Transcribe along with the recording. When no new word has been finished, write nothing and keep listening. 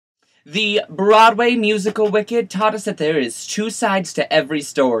The Broadway musical Wicked taught us that there is two sides to every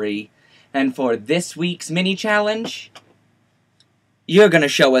story. And for this week's mini-challenge, you're gonna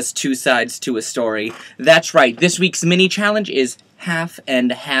show us two sides to a story. That's right, this week's mini-challenge is half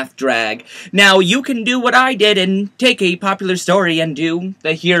and half drag. Now, you can do what I did and take a popular story and do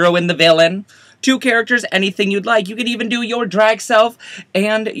the hero and the villain. Two characters, anything you'd like. You can even do your drag self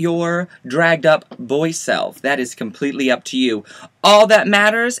and your dragged up boy self. That is completely up to you. All that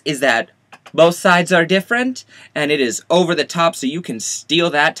matters is that both sides are different, and it is over the top so you can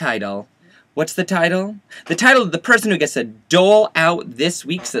steal that title. What's the title? The title of the person who gets to dole out this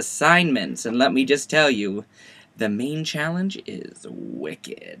week's assignments. And let me just tell you, the main challenge is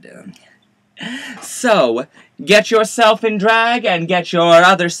wicked. So, get yourself in drag and get your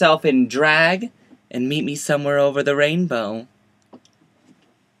other self in drag and meet me somewhere over the rainbow.